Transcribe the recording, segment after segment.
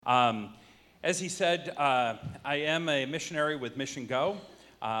As he said, I am a missionary with Mission Go,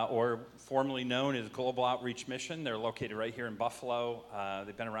 or formerly known as Global Outreach Mission. They're located right here in Buffalo.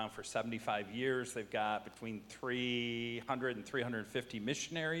 They've been around for 75 years. They've got between 300 and 350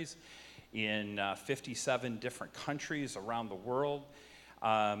 missionaries in 57 different countries around the world.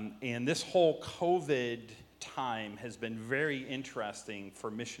 And this whole COVID time has been very interesting for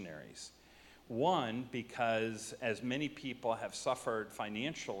missionaries. One, because as many people have suffered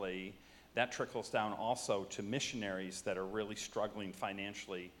financially, that trickles down also to missionaries that are really struggling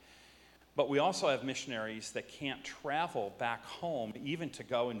financially. But we also have missionaries that can't travel back home, even to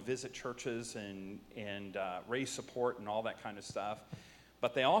go and visit churches and raise support and all that kind of stuff.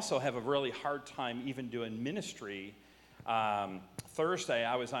 But they also have a really hard time even doing ministry. Thursday,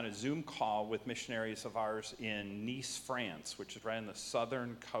 I was on a Zoom call with missionaries of ours in Nice, France, which is right on the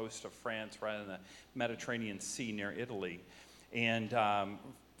southern coast of France, right on the Mediterranean Sea near Italy. And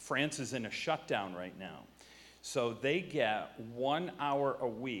France is in a shutdown right now. So they get 1 hour a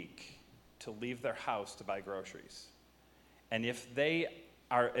week to leave their house to buy groceries. And if they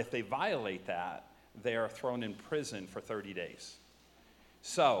violate that, they are thrown in prison for 30 days.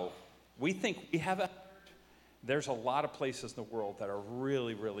 So we think we have there's a lot of places in the world that are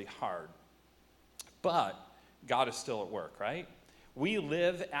really, really hard. But God is still at work, right? We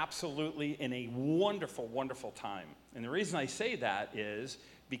live absolutely in a wonderful, wonderful time. And the reason I say that is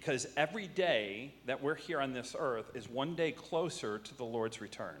because every day that we're here on this earth is one day closer to the Lord's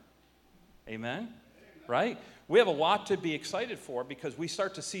return. Amen? Right? We have a lot to be excited for because we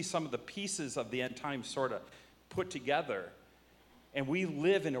start to see some of the pieces of the end times sort of put together. And we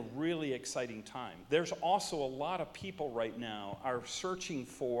live in a really exciting time. There's also a lot of people right now are searching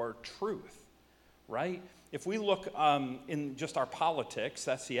for truth, right? If we look in just our politics,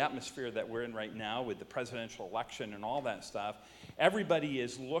 that's the atmosphere that we're in right now with the presidential election and all that stuff. Everybody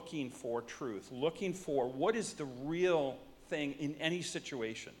is looking for truth, looking for what is the real thing in any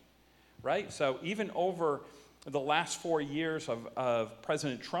situation, right? So even over the last 4 years of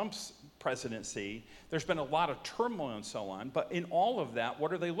President Trump's presidency, there's been a lot of turmoil and so on, but in all of that,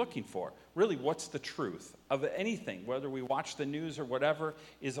 what are they looking for? Really, what's the truth of anything? Whether we watch the news or whatever,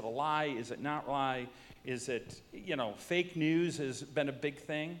 is it a lie? Is it not a lie? Is it, fake news has been a big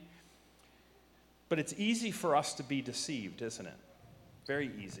thing? But it's easy for us to be deceived, isn't it?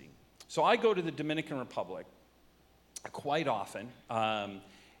 Very easy. So I go to the Dominican Republic quite often, and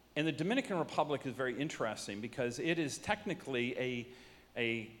the Dominican Republic is very interesting because it is technically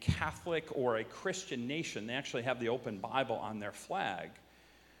a Catholic or a Christian nation. They actually have the open Bible on their flag.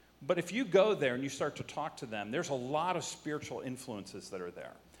 But if you go there and you start to talk to them, there's a lot of spiritual influences that are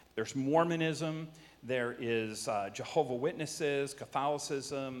there. There's Mormonism, there is Jehovah's Witnesses,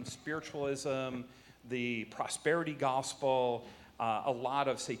 Catholicism, spiritualism, the prosperity gospel, a lot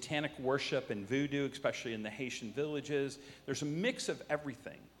of satanic worship and voodoo, especially in the Haitian villages. There's a mix of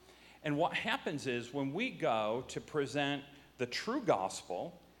everything. And what happens is when we go to present the true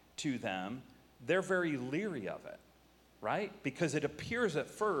gospel to them, they're very leery of it, right? Because it appears at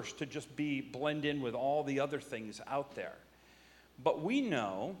first to just blend in with all the other things out there. But we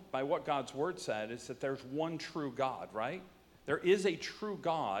know, by what God's word said, is that there's one true God, right? There is a true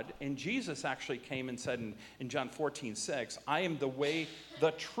God, and Jesus actually came and said in John 14:6, I am the way,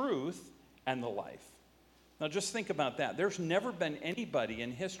 the truth, and the life. Now just think about that. There's never been anybody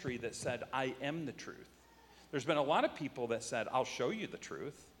in history that said, I am the truth. There's been a lot of people that said, I'll show you the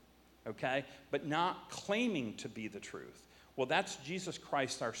truth, okay, but not claiming to be the truth. Well, that's Jesus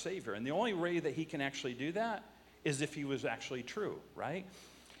Christ, our Savior. And the only way that he can actually do that is if he was actually true, right?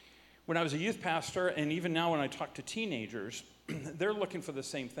 When I was a youth pastor, and even now when I talk to teenagers, they're looking for the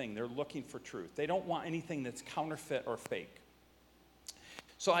same thing. They're looking for truth. They don't want anything that's counterfeit or fake.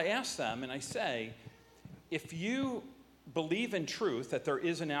 So I ask them, and I say, if you believe in truth, that there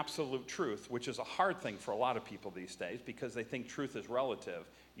is an absolute truth, which is a hard thing for a lot of people these days because they think truth is relative.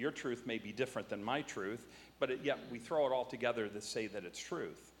 Your truth may be different than my truth, but yet we throw it all together to say that it's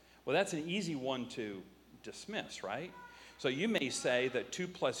truth. Well, that's an easy one to dismiss, right? So you may say that 2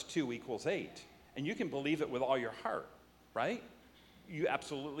 + 2 = 8, and you can believe it with all your heart, right? You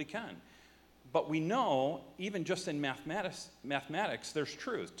absolutely can. But we know, even just in mathematics, there's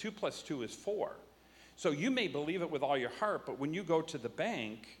truth. 2 + 2 is 4. So you may believe it with all your heart, but when you go to the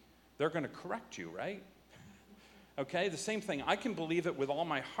bank, they're going to correct you, right? Okay, the same thing. I can believe it with all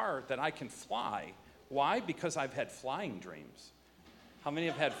my heart that I can fly. Why? Because I've had flying dreams. How many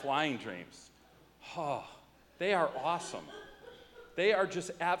have had flying dreams? Oh, they are awesome. They are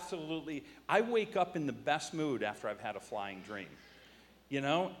just absolutely, I wake up in the best mood after I've had a flying dream.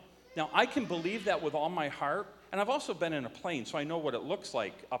 Now I can believe that with all my heart, And I've also been in a plane, so I know what it looks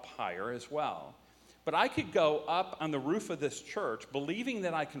like up higher as well. But I could go up on the roof of this church, believing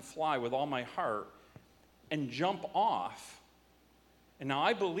that I can fly with all my heart, and jump off. And now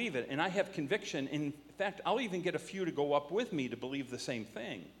I believe it, and I have conviction. In fact, I'll even get a few to go up with me to believe the same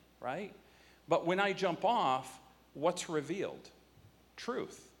thing, right? But when I jump off, what's revealed?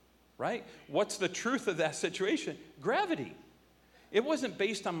 Truth, right? What's the truth of that situation? Gravity. It wasn't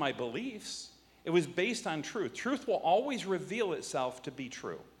based on my beliefs. It was based on truth. Truth will always reveal itself to be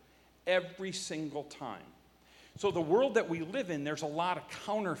true, every single time. So the world that we live in, there's a lot of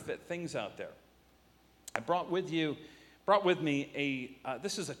counterfeit things out there. I brought with me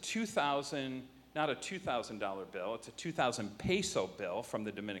this is a not a $2,000 bill, it's a 2,000 peso bill from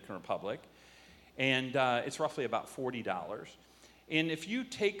the Dominican Republic, and it's roughly about $40. And if you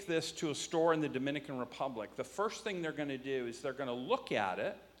take this to a store in the Dominican Republic, the first thing they're going to do is they're going to look at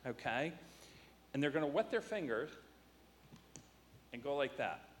it, okay, and they're going to wet their fingers and go like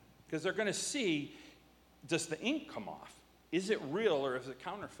that. Because they're going to see, does the ink come off? Is it real or is it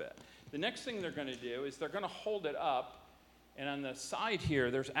counterfeit? The next thing they're going to do is they're going to hold it up, and on the side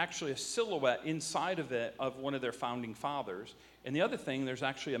here, there's actually a silhouette inside of it of one of their founding fathers. And the other thing, there's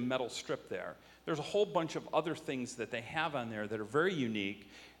actually a metal strip there. There's a whole bunch of other things that they have on there that are very unique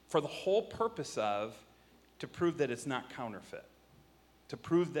for the whole purpose of to prove that it's not counterfeit, to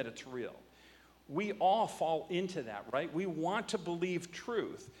prove that it's real. We all fall into that, right? We want to believe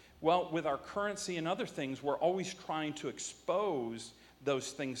truth. Well, with our currency and other things, we're always trying to expose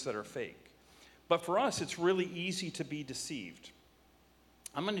those things that are fake. But for us, it's really easy to be deceived.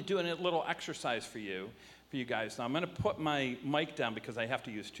 I'm going to do a little exercise for you guys. Now, I'm going to put my mic down because I have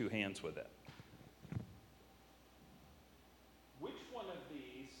to use two hands with it. Which one of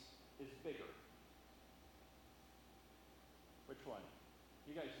these is bigger? Which one?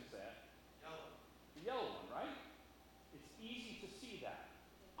 You guys can say it. Yellow. The yellow one, right? It's easy to see that.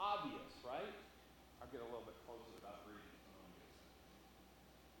 Obvious, right? I'll get a little bit closer without breathing.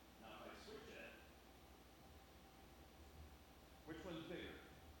 Now, if I switch it, which one's bigger?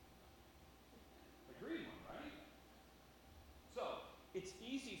 The green one, right? So, it's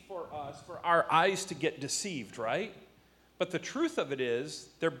easy for us, for our eyes to get deceived, right? But the truth of it is,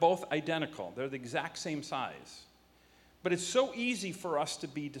 they're both identical. They're the exact same size. But it's so easy for us to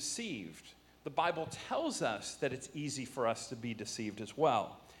be deceived. The Bible tells us that it's easy for us to be deceived as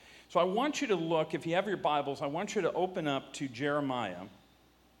well. So I want you to look, if you have your Bibles, I want you to open up to Jeremiah.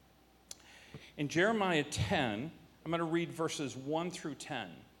 In Jeremiah 10, I'm going to read verses 1 through 10.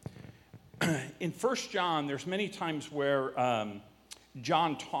 In 1 John, there's many times where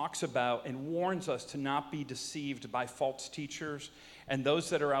John talks about and warns us to not be deceived by false teachers and those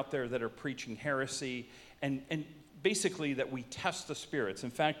that are out there that are preaching heresy, and basically that we test the spirits.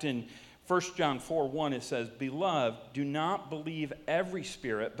 In fact, in 1 John 4:1, it says, "Beloved, do not believe every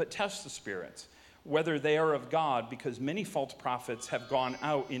spirit, but test the spirits, whether they are of God, because many false prophets have gone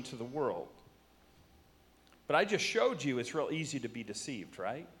out into the world." But I just showed you it's real easy to be deceived,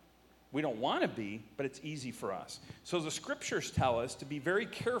 right? We don't want to be, but it's easy for us. So the scriptures tell us to be very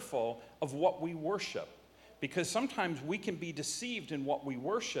careful of what we worship, because sometimes we can be deceived in what we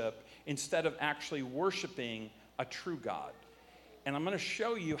worship instead of actually worshiping a true God. And I'm going to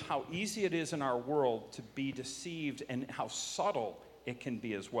show you how easy it is in our world to be deceived and how subtle it can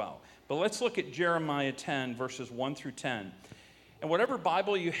be as well. But let's look at Jeremiah 10, verses 1 through 10. And whatever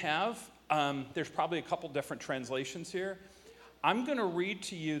Bible you have, there's probably a couple different translations here. I'm going to read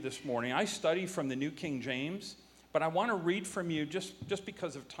to you this morning. I study from the New King James, but I want to read from you, just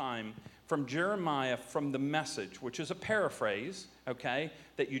because of time, from Jeremiah, from the Message, which is a paraphrase, okay,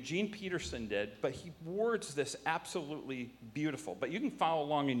 that Eugene Peterson did, but he words this absolutely beautiful. But you can follow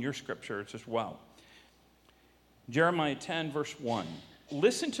along in your scriptures as well. Jeremiah 10, verse 1.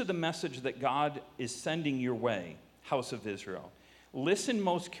 "Listen to the message that God is sending your way, house of Israel. Listen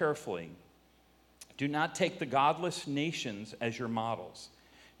most carefully. Do not take the godless nations as your models.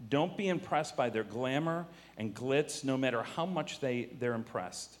 Don't be impressed by their glamour and glitz, no matter how much they're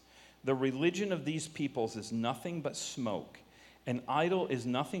impressed. The religion of these peoples is nothing but smoke. An idol is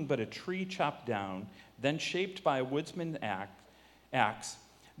nothing but a tree chopped down, then shaped by a woodsman's axe.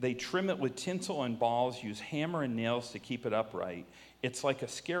 They trim it with tinsel and balls, use hammer and nails to keep it upright. It's like a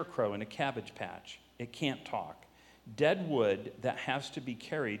scarecrow in a cabbage patch. It can't talk. Dead wood that has to be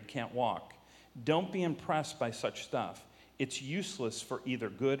carried can't walk. Don't be impressed by such stuff. It's useless for either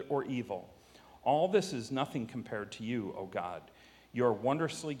good or evil. All this is nothing compared to you, O God. You're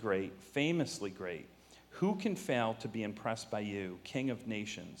wondrously great, famously great. Who can fail to be impressed by you, King of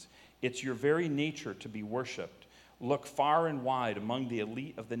nations? It's your very nature to be worshipped. Look far and wide among the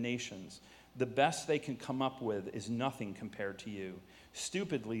elite of the nations. The best they can come up with is nothing compared to you.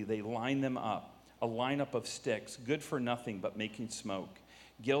 Stupidly, they line them up, a lineup of sticks, good for nothing but making smoke,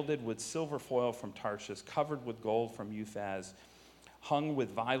 gilded with silver foil from Tarshish, covered with gold from Uphaz, hung with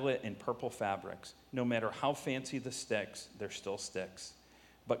violet and purple fabrics. No matter how fancy the sticks, they're still sticks.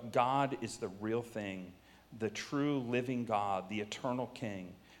 But God is the real thing, the true living God, the eternal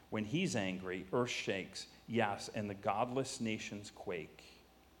King. When he's angry, earth shakes, yes, and the godless nations quake.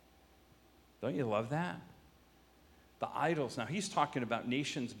 Don't you love that? The idols. Now, he's talking about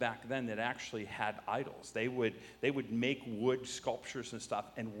nations back then that actually had idols. They would make wood sculptures and stuff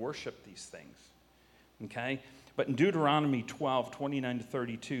and worship these things. Okay? But in Deuteronomy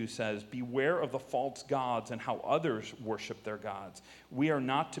 12:29-32 says, beware of the false gods and how others worship their gods. We are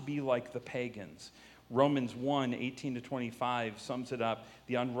not to be like the pagans. Romans 1:18-25 sums it up.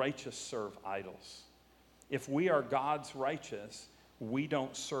 The unrighteous serve idols. If we are God's righteous, we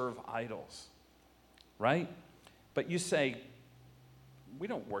don't serve idols. Right? But you say, we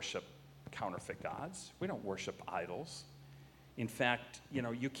don't worship counterfeit gods. We don't worship idols. In fact,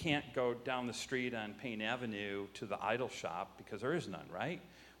 you can't go down the street on Payne Avenue to the idol shop because there is none, right?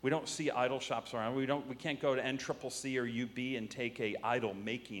 We don't see idol shops around. We can't go to NCCC or UB and take a idol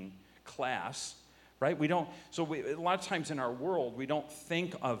making class, right? We don't. So a lot of times in our world, we don't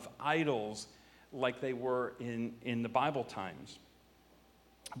think of idols like they were in the Bible times.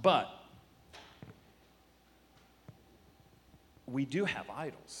 But we do have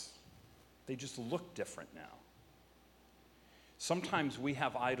idols. They just look different now. Sometimes we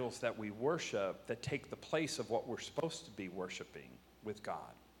have idols that we worship that take the place of what we're supposed to be worshiping with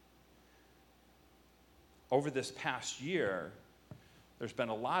God. Over this past year, there's been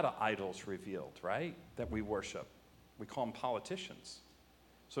a lot of idols revealed, right, that we worship. We call them politicians.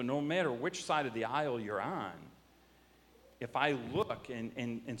 So no matter which side of the aisle you're on, if I look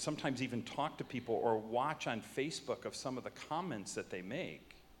and sometimes even talk to people or watch on Facebook of some of the comments that they make,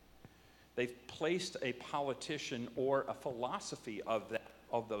 they've placed a politician or a philosophy of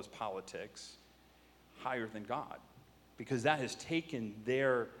those politics higher than God, because that has taken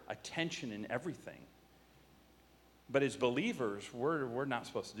their attention in everything. But as believers, we're not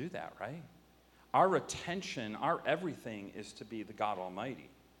supposed to do that, right? Our attention, our everything is to be the God Almighty,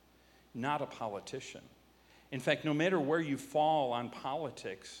 not a politician. In fact, no matter where you fall on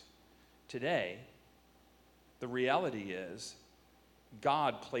politics today, the reality is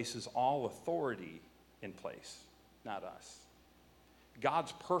God places all authority in place, not us.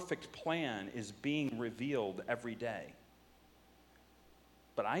 God's perfect plan is being revealed every day.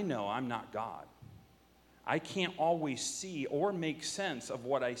 But I know I'm not God. I can't always see or make sense of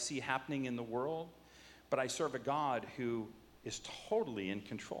what I see happening in the world, but I serve a God who is totally in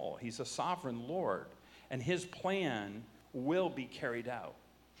control. He's a sovereign Lord, and his plan will be carried out,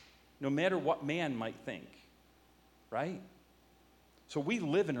 no matter what man might think, right? So we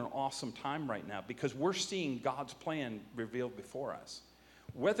live in an awesome time right now because we're seeing God's plan revealed before us.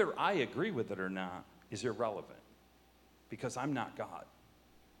 Whether I agree with it or not is irrelevant, because I'm not God.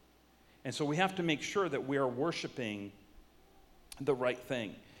 And so we have to make sure that we are worshiping the right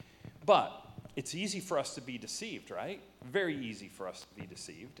thing. But it's easy for us to be deceived, right? Very easy for us to be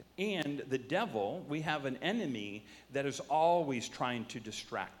deceived. And the devil, we have an enemy that is always trying to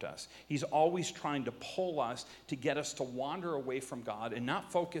distract us. He's always trying to pull us to get us to wander away from God and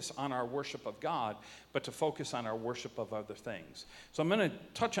not focus on our worship of God, but to focus on our worship of other things. So I'm going to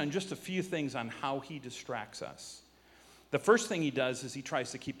touch on just a few things on how he distracts us. The first thing he does is he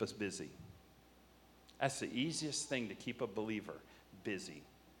tries to keep us busy. That's the easiest thing to keep a believer busy.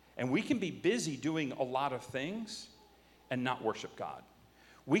 And we can be busy doing a lot of things and not worship God.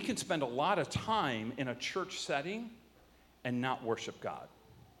 We can spend a lot of time in a church setting and not worship God.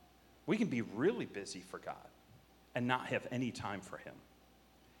 We can be really busy for God and not have any time for him.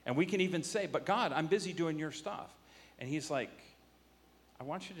 And we can even say, but God, I'm busy doing your stuff. And he's like, I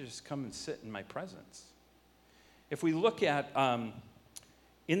want you to just come and sit in my presence. If we look at,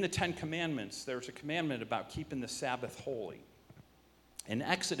 in the 10 Commandments, there's a commandment about keeping the Sabbath holy. In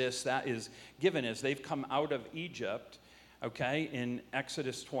Exodus, that is given as they've come out of Egypt, okay, in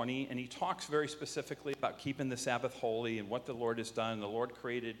Exodus 20, and he talks very specifically about keeping the Sabbath holy and what the Lord has done. The Lord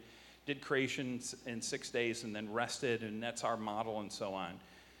did creation in 6 days and then rested, and that's our model and so on.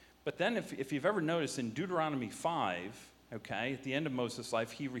 But then if you've ever noticed in Deuteronomy 5, okay, at the end of Moses'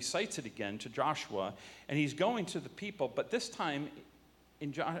 life, he recites it again to Joshua, and he's going to the people, but this time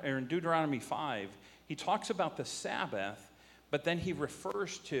in Deuteronomy 5, he talks about the Sabbath, but then he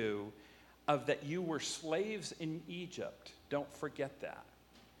refers to that you were slaves in Egypt. Don't forget that.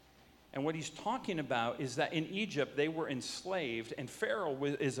 And what he's talking about is that in Egypt, they were enslaved, and Pharaoh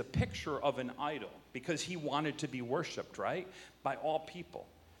is a picture of an idol because he wanted to be worshiped, right, by all people.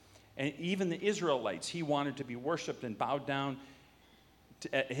 And even the Israelites, he wanted to be worshiped and bowed down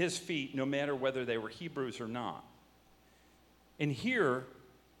at his feet, no matter whether they were Hebrews or not. And here,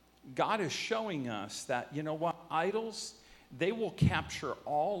 God is showing us that, you know what, idols, they will capture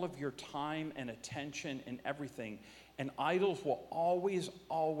all of your time and attention and everything. And idols will always,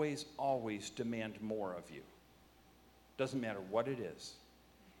 always, always demand more of you. Doesn't matter what it is.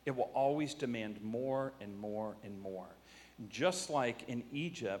 It will always demand more and more and more. Just like in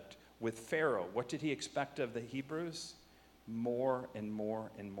Egypt with Pharaoh, what did he expect of the Hebrews? More and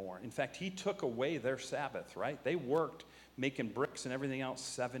more and more. In fact, he took away their Sabbath, right? They worked making bricks and everything else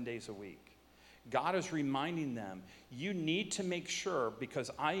 7 days a week. God is reminding them, you need to make sure,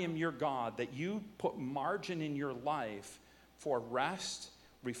 because I am your God, that you put margin in your life for rest,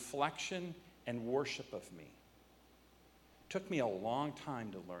 reflection, and worship of me. It took me a long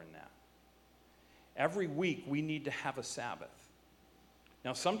time to learn that. Every week, we need to have a Sabbath.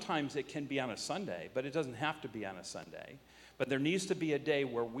 Now, sometimes it can be on a Sunday, but it doesn't have to be on a Sunday. But there needs to be a day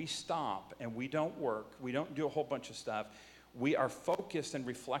where we stop and we don't work, we don't do a whole bunch of stuff. We are focused and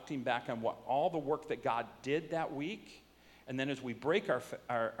reflecting back on what all the work that God did that week. And then as we break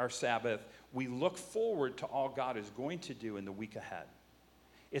our Sabbath, we look forward to all God is going to do in the week ahead.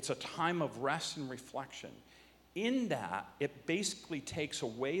 It's a time of rest and reflection. In that, it basically takes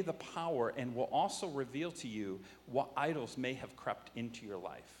away the power and will also reveal to you what idols may have crept into your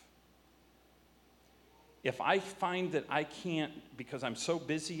life. If I find that I can't, because I'm so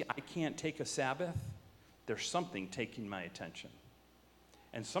busy, I can't take a Sabbath, there's something taking my attention.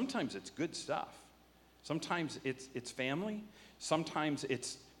 And sometimes it's good stuff. Sometimes it's family. Sometimes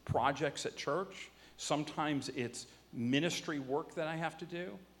it's projects at church. Sometimes it's ministry work that I have to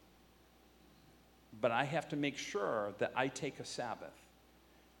do. But I have to make sure that I take a Sabbath.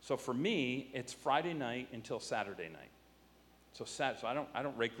 So for me, it's Friday night until Saturday night. So I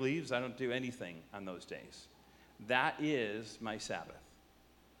don't rake leaves. I don't do anything on those days. That is my Sabbath.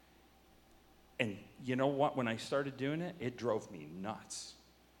 And you know what? When I started doing it, it drove me nuts.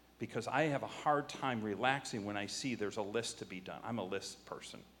 Because I have a hard time relaxing when I see there's a list to be done. I'm a list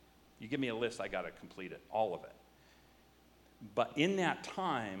person. You give me a list, I got to complete it, all of it. But in that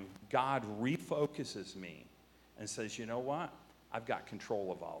time, God refocuses me and says, you know what? I've got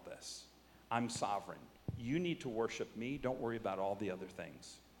control of all this. I'm sovereign. You need to worship me. Don't worry about all the other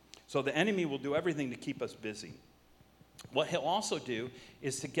things. So the enemy will do everything to keep us busy. What he'll also do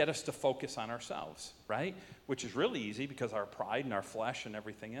is to get us to focus on ourselves, right? Which is really easy because our pride and our flesh and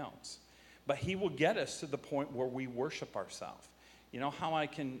everything else. But he will get us to the point where we worship ourselves. You know how I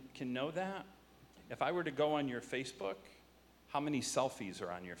can know that? If I were to go on your Facebook, how many selfies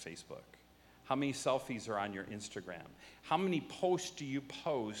are on your Facebook? How many selfies are on your Instagram? How many posts do you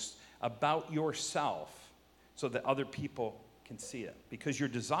post about yourself so that other people can see it? Because your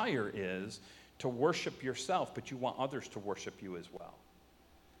desire is to worship yourself, but you want others to worship you as well.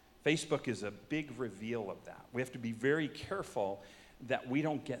 Facebook is a big reveal of that. We have to be very careful that we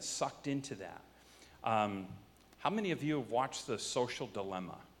don't get sucked into that. How many of you have watched The Social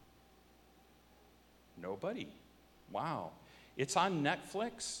Dilemma? Nobody. Wow. It's on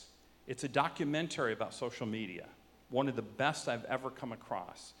Netflix. It's a documentary about social media. One of the best I've ever come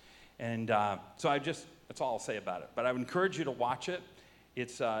across. And so that's all I'll say about it. But I would encourage you to watch it.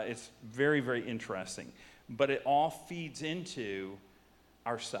 It's very, very interesting. But it all feeds into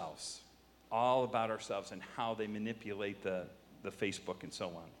ourselves, all about ourselves and how they manipulate the Facebook and so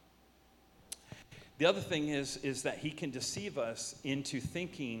on. The other thing is that he can deceive us into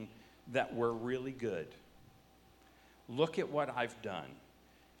thinking that we're really good. Look at what I've done.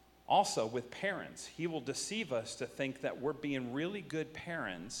 Also, with parents, he will deceive us to think that we're being really good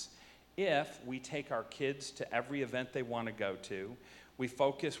parents if we take our kids to every event they want to go to. We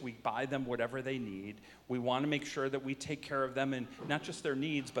focus, we buy them whatever they need. We want to make sure that we take care of them and not just their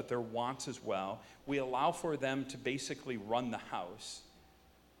needs, but their wants as well. We allow for them to basically run the house,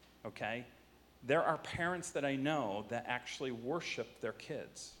 okay? There are parents that I know that actually worship their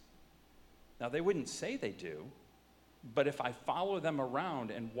kids. Now, they wouldn't say they do, but if I follow them around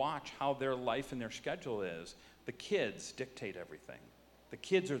and watch how their life and their schedule is, the kids dictate everything. The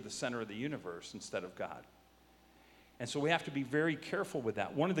kids are the center of the universe instead of God. And so we have to be very careful with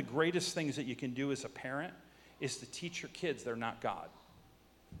that. One of the greatest things that you can do as a parent is to teach your kids they're not God.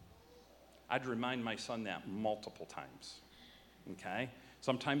 I'd remind my son that multiple times, okay?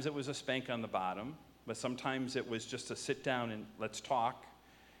 Sometimes it was a spank on the bottom, but sometimes it was just to sit down and let's talk.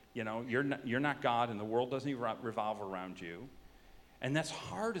 You know, you're not God and the world doesn't revolve around you. And that's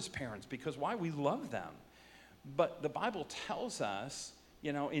hard as parents because why? We love them. But the Bible tells us,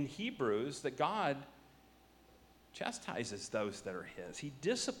 in Hebrews, that God chastises those that are his. He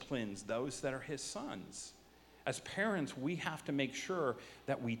disciplines those that are his sons. As parents, we have to make sure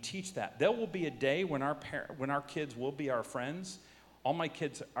that we teach that. There will be a day when our kids will be our friends. All my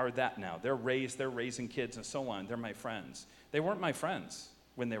kids are that now. They're raising kids and so on. They're my friends. They weren't my friends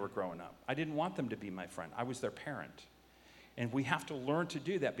when they were growing up. I didn't want them to be my friend. I was their parent. And we have to learn to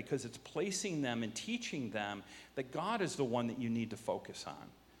do that because it's placing them and teaching them that God is the one that you need to focus on,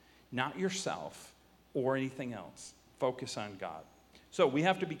 not yourself or anything else. Focus on God. So we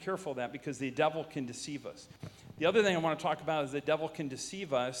have to be careful of that because the devil can deceive us. The other thing I want to talk about is the devil can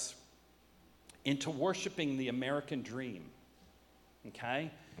deceive us into worshiping the American dream.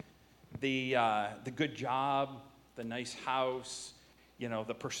 Okay? The good job, the nice house,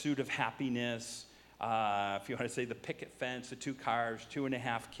 the pursuit of happiness. If you want to say the picket fence, the 2 cars,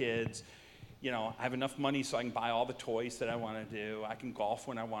 2.5 kids. I have enough money so I can buy all the toys that I want to do. I can golf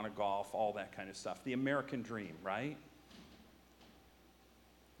when I want to golf, all that kind of stuff. The American dream, right?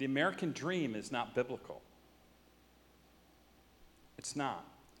 The American dream is not biblical. It's not.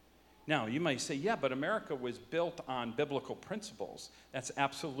 Now, you might say, yeah, but America was built on biblical principles. That's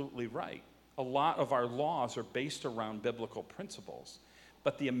absolutely right. A lot of our laws are based around biblical principles.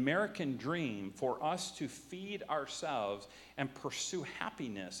 But the American dream, for us to feed ourselves and pursue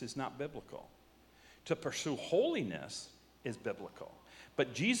happiness, is not biblical. To pursue holiness is biblical.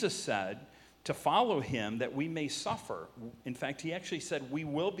 But Jesus said to follow him that we may suffer. In fact, he actually said we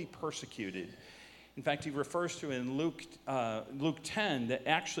will be persecuted. In fact, he refers to in Luke 10 that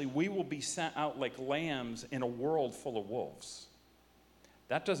actually we will be sent out like lambs in a world full of wolves.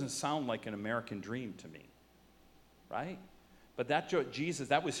 That doesn't sound like an American dream to me, right? But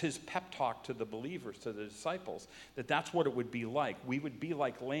that was his pep talk to the believers, to the disciples, that's what it would be like. We would be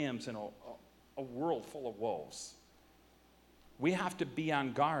like lambs in a world full of wolves. We have to be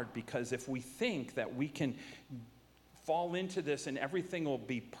on guard because if we think that we can fall into this and everything will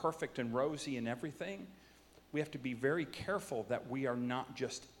be perfect and rosy and everything, we have to be very careful that we are not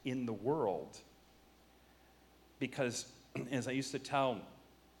just in the world. Because, as I used to tell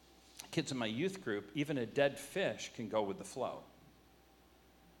kids in my youth group, even a dead fish can go with the flow.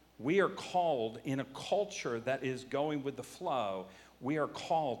 We are called in a culture that is going with the flow. We are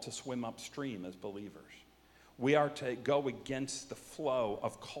called to swim upstream as believers. We are to go against the flow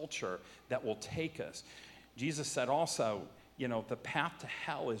of culture that will take us. Jesus said also, the path to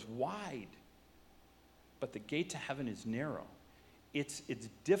hell is wide, but the gate to heaven is narrow. It's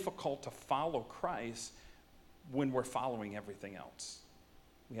difficult to follow Christ when we're following everything else.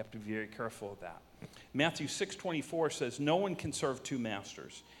 We have to be very careful of that. Matthew 6:24 says, no one can serve 2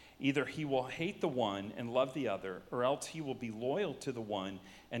 masters. Either he will hate the one and love the other, or else he will be loyal to the one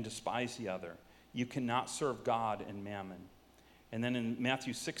and despise the other. You cannot serve God and mammon. And then in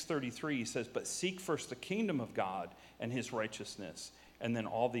Matthew 6:33, he says, but seek first the kingdom of God and his righteousness, and then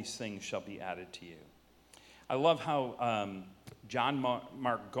all these things shall be added to you. I love how John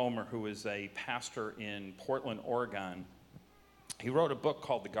Mark Gomer, who is a pastor in Portland, Oregon, he wrote a book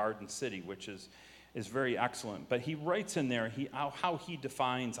called The Garden City, which is very excellent. But he writes in there how he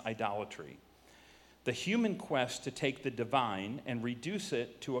defines idolatry. The human quest to take the divine and reduce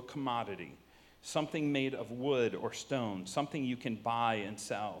it to a commodity, something made of wood or stone, something you can buy and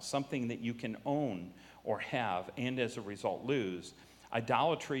sell, something that you can own or have, and as a result lose.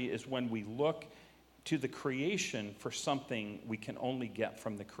 Idolatry is when we look to the creation for something we can only get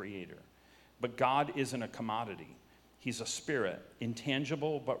from the Creator. But God isn't a commodity. He's a spirit,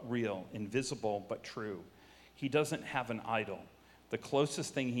 intangible but real, invisible but true. He doesn't have an idol. The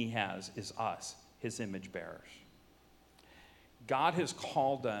closest thing he has is us, his image bearers. God has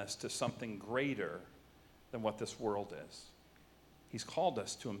called us to something greater than what this world is. He's called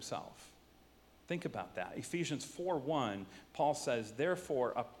us to himself. Think about that. Ephesians 4:1, Paul says,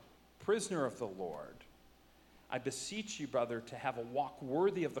 therefore, a prisoner of the Lord, I beseech you, brother, to have a walk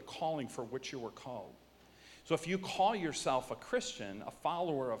worthy of the calling for which you were called. So if you call yourself a Christian, a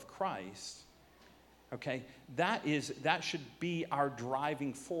follower of Christ, okay, that should be our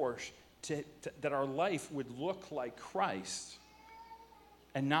driving force that our life would look like Christ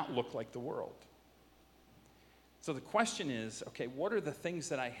and not look like the world. So the question is, okay, what are the things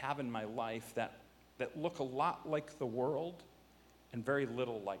that I have in my life that look a lot like the world and very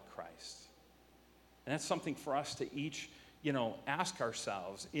little like Christ? And that's something for us to each ask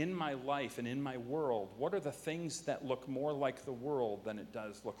ourselves, in my life and in my world, what are the things that look more like the world than it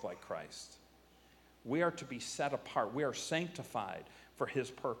does look like Christ? We are to be set apart. We are sanctified for his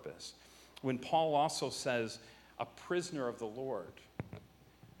purpose. When Paul also says, a prisoner of the Lord.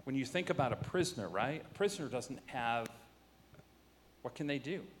 When you think about a prisoner, right? A prisoner doesn't have, what can they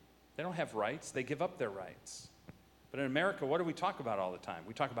do? They don't have rights. They give up their rights. But in America, what do we talk about all the time?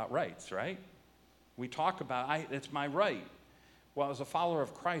 We talk about rights, right? We talk about, it's my right. Well, as a follower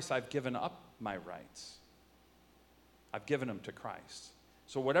of Christ, I've given up my rights. I've given them to Christ.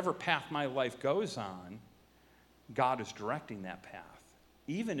 So whatever path my life goes on, God is directing that path,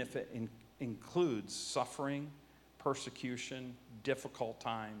 even if it includes suffering, persecution, difficult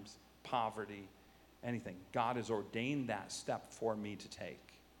times, poverty, anything. God has ordained that step for me to take.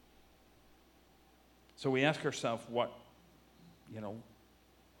 So we ask ourselves, what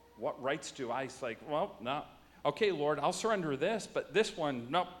rights do I? It's like, well, no. Okay, Lord, I'll surrender this, but this one,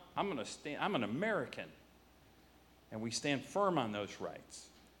 nope, I'm going to stand. I'm an American. And we stand firm on those rights,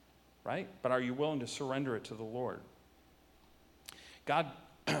 right? But are you willing to surrender it to the Lord? God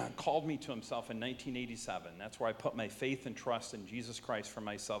called me to himself in 1987. That's where I put my faith and trust in Jesus Christ for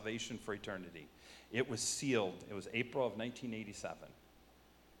my salvation for eternity. It was sealed. It was April of 1987.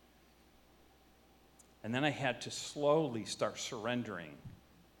 And then I had to slowly start surrendering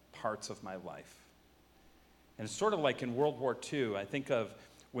parts of my life. And it's sort of like in World War II. I think of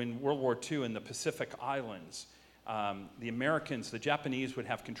when World War II in the Pacific Islands, the Americans, the Japanese would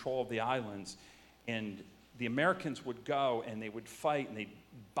have control of the islands, and the Americans would go and they would fight and they'd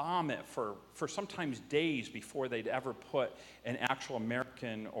bomb it for sometimes days before they'd ever put an actual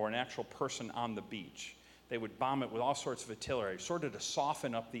American or an actual person on the beach. They would bomb it with all sorts of artillery, sort of to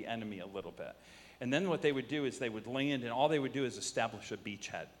soften up the enemy a little bit. And then what they would do is they would land, and all they would do is establish a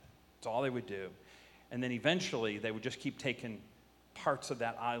beachhead. That's all they would do. And then eventually they would just keep taking parts of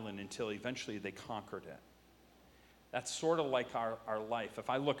that island until eventually they conquered it. That's sort of like our life. If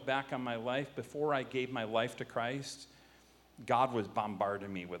I look back on my life, before I gave my life to Christ, God was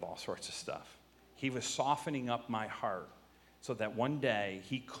bombarding me with all sorts of stuff. He was softening up my heart so that one day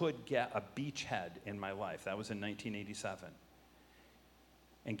he could get a beachhead in my life. That was in 1987.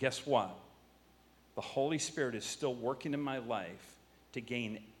 And guess what? The Holy Spirit is still working in my life to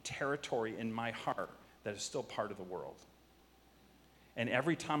gain territory in my heart that is still part of the world. And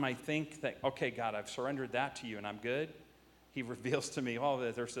every time I think that, okay, God, I've surrendered that to you and I'm good, he reveals to me,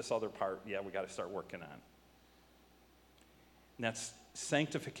 oh, there's this other part, yeah, we got to start working on. And that's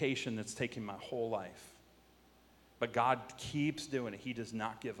sanctification that's taking my whole life. But God keeps doing it. He does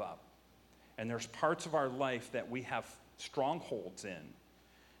not give up. And there's parts of our life that we have strongholds in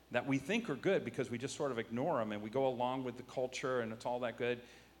that we think are good because we just sort of ignore them and we go along with the culture and it's all that good.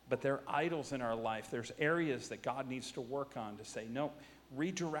 But they're idols in our life. There's areas that God needs to work on to say, no,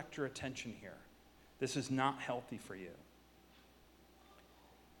 redirect your attention here. This is not healthy for you.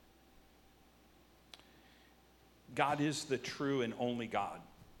 God is the true and only God.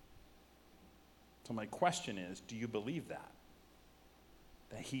 So my question is, do you believe that?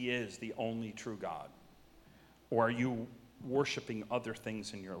 That he is the only true God? Or are you worshiping other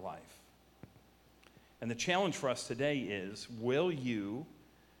things in your life? And the challenge for us today is, will you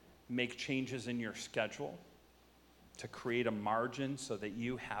make changes in your schedule to create a margin so that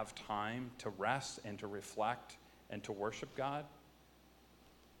you have time to rest and to reflect and to worship God?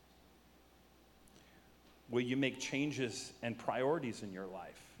 Will you make changes and priorities in your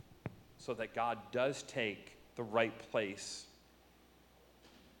life so that God does take the right place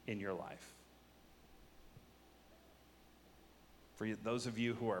in your life? For those of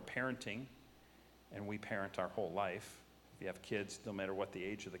you who are parenting, and we parent our whole life, if you have kids, no matter what the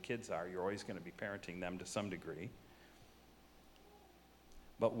age of the kids are, you're always going to be parenting them to some degree.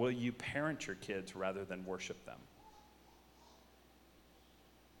 But will you parent your kids rather than worship them?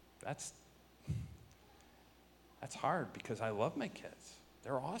 That's hard because I love my kids.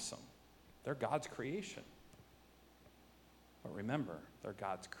 They're awesome. They're God's creation. But remember, they're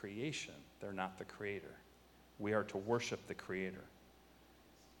God's creation. They're not the creator. We are to worship the creator.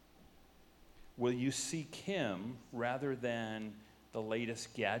 Will you seek him rather than the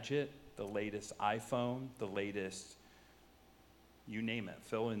latest gadget, the latest iPhone, the latest, you name it,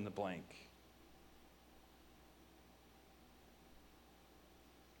 fill in the blank?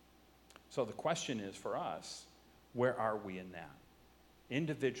 So the question is for us, where are we in that?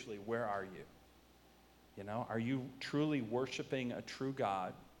 Individually, where are you? You know, are you truly worshiping a true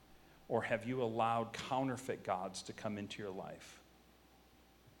God, or have you allowed counterfeit gods to come into your life?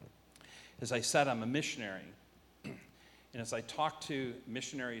 As I said, I'm a missionary. And as I talk to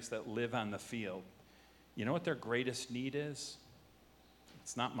missionaries that live on the field, you know what their greatest need is?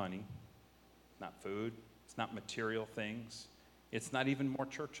 It's not money, not food, it's not material things, it's not even more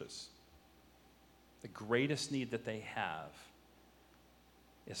churches. The greatest need that they have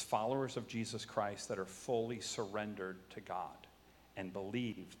is followers of Jesus Christ that are fully surrendered to God and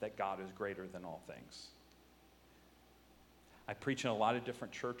believe that God is greater than all things. I preach in a lot of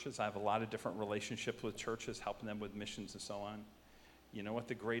different churches. I have a lot of different relationships with churches, helping them with missions and so on. You know what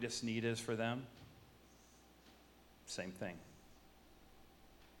the greatest need is for them? Same thing.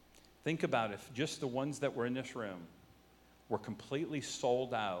 Think about if just the ones that were in this room were completely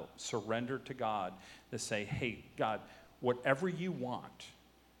sold out, surrendered to God, to say, hey, God, whatever you want,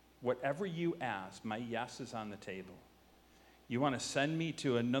 whatever you ask, my yes is on the table. You want to send me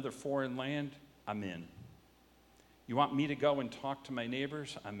to another foreign land? I'm in. You want me to go and talk to my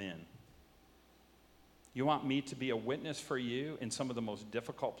neighbors? I'm in. You want me to be a witness for you in some of the most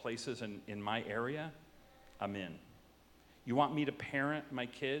difficult places in my area? I'm in. You want me to parent my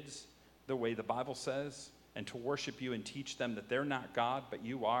kids the way the Bible says and to worship you and teach them that they're not God, but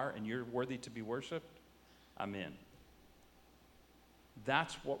you are, and you're worthy to be worshiped? I'm in.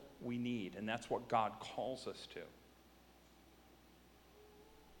 That's what we need, and that's what God calls us to.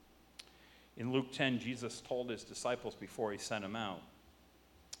 In Luke 10, Jesus told his disciples before he sent them out,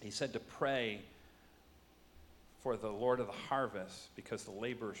 he said to pray for the Lord of the harvest because the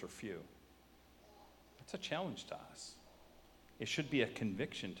laborers are few. That's a challenge to us. It should be a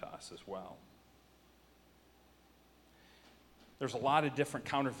conviction to us as well. There's a lot of different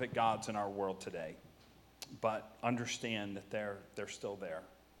counterfeit gods in our world today, but understand that they're still there.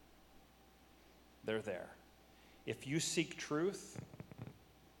 They're there. If you seek truth,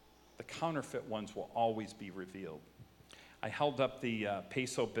 the counterfeit ones will always be revealed. I held up the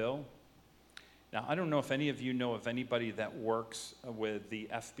peso bill. Now, I don't know if any of you know of anybody that works with the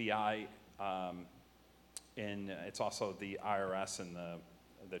FBI, and it's also the IRS and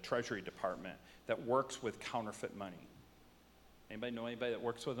the Treasury Department that works with counterfeit money. Anybody know anybody that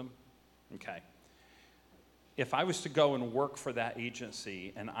works with them? Okay. If I was to go and work for that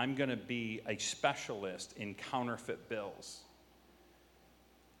agency and I'm going to be a specialist in counterfeit bills,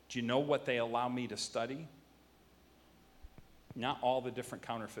 do you know what they allow me to study? Not all the different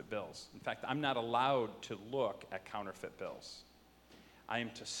counterfeit bills. In fact, I'm not allowed to look at counterfeit bills. I am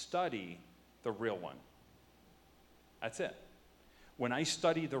to study the real one. That's it. When I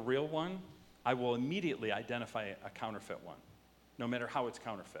study the real one, I will immediately identify a counterfeit one, no matter how it's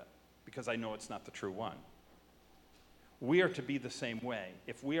counterfeit, because I know it's not the true one. We are to be the same way.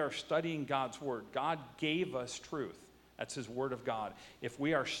 If we are studying God's word, God gave us truth. That's his word of God. If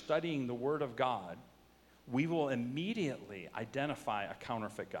we are studying the word of God, we will immediately identify a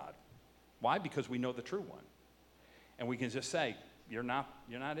counterfeit God. Why? Because we know the true one. And we can just say, you're not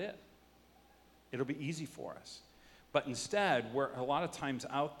it. It'll be easy for us. But instead, we're a lot of times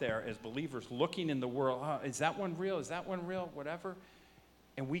out there as believers looking in the world, oh, is that one real? Is that one real? Whatever.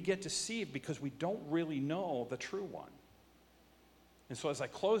 And we get deceived because we don't really know the true one. And so as I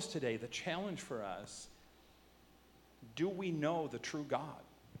close today, the challenge for us, do we know the true God?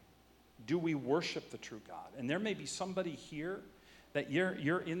 Do we worship the true God? And there may be somebody here that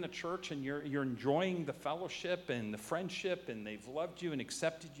you're in the church and you're enjoying the fellowship and the friendship and they've loved you and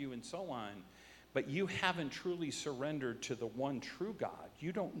accepted you and so on, but you haven't truly surrendered to the one true God.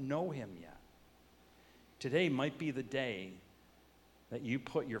 You don't know him yet. Today might be the day that you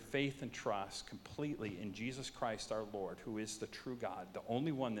put your faith and trust completely in Jesus Christ our Lord, who is the true God, the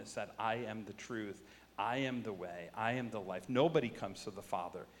only one that said, I am the truth, I am the way, I am the life. Nobody comes to the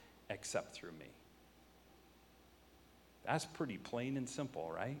Father except through me. That's pretty plain and simple,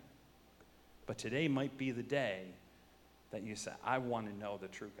 right? But today might be the day that you say, I want to know the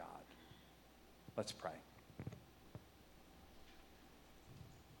true God. Let's pray.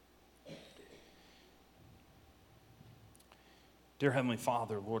 Dear Heavenly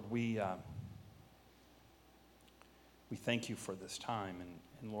Father, Lord, we thank you for this time.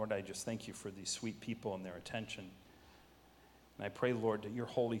 And Lord, I just thank you for these sweet people and their attention. And I pray, Lord, that your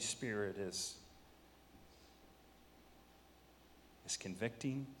Holy Spirit is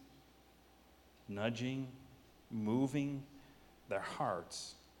convicting, nudging, moving their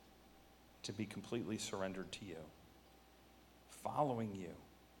hearts to be completely surrendered to you, following you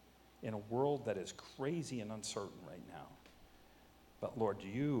in a world that is crazy and uncertain right now. But Lord,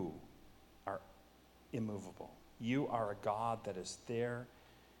 you are immovable. You are a God that is there.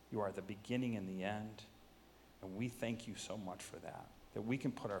 You are the beginning and the end. And we thank you so much for that we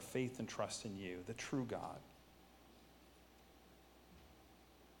can put our faith and trust in you, the true God.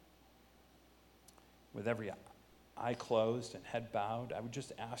 With every eye closed and head bowed, I would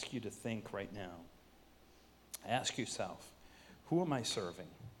just ask you to think right now. Ask yourself, who am I serving?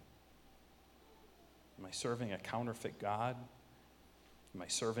 Am I serving a counterfeit God? Am I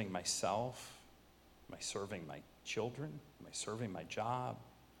serving myself? Am I serving my children? Am I serving my job?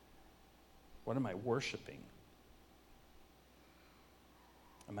 What am I worshiping?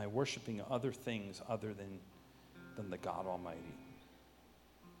 Am I worshiping other things other than the God Almighty?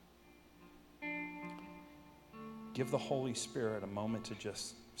 Give the Holy Spirit a moment to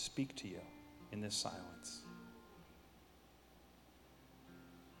just speak to you in this silence.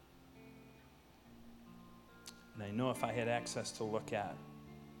 And I know if I had access to look at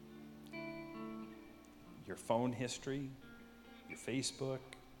your phone history, your Facebook,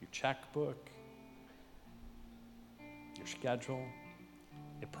 your checkbook, your schedule,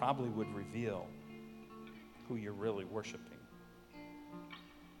 it probably would reveal who you're really worshiping.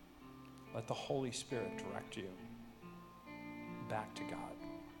 Let the Holy Spirit direct you back to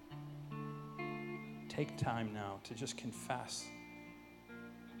God. Take time now to just confess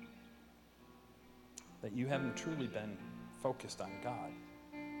that you haven't truly been focused on God.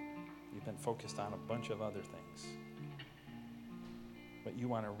 You've been focused on a bunch of other things. But you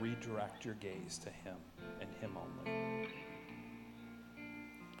want to redirect your gaze to Him and Him only.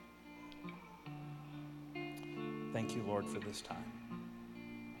 Thank you, Lord, for this time.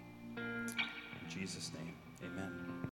 In Jesus' name, amen.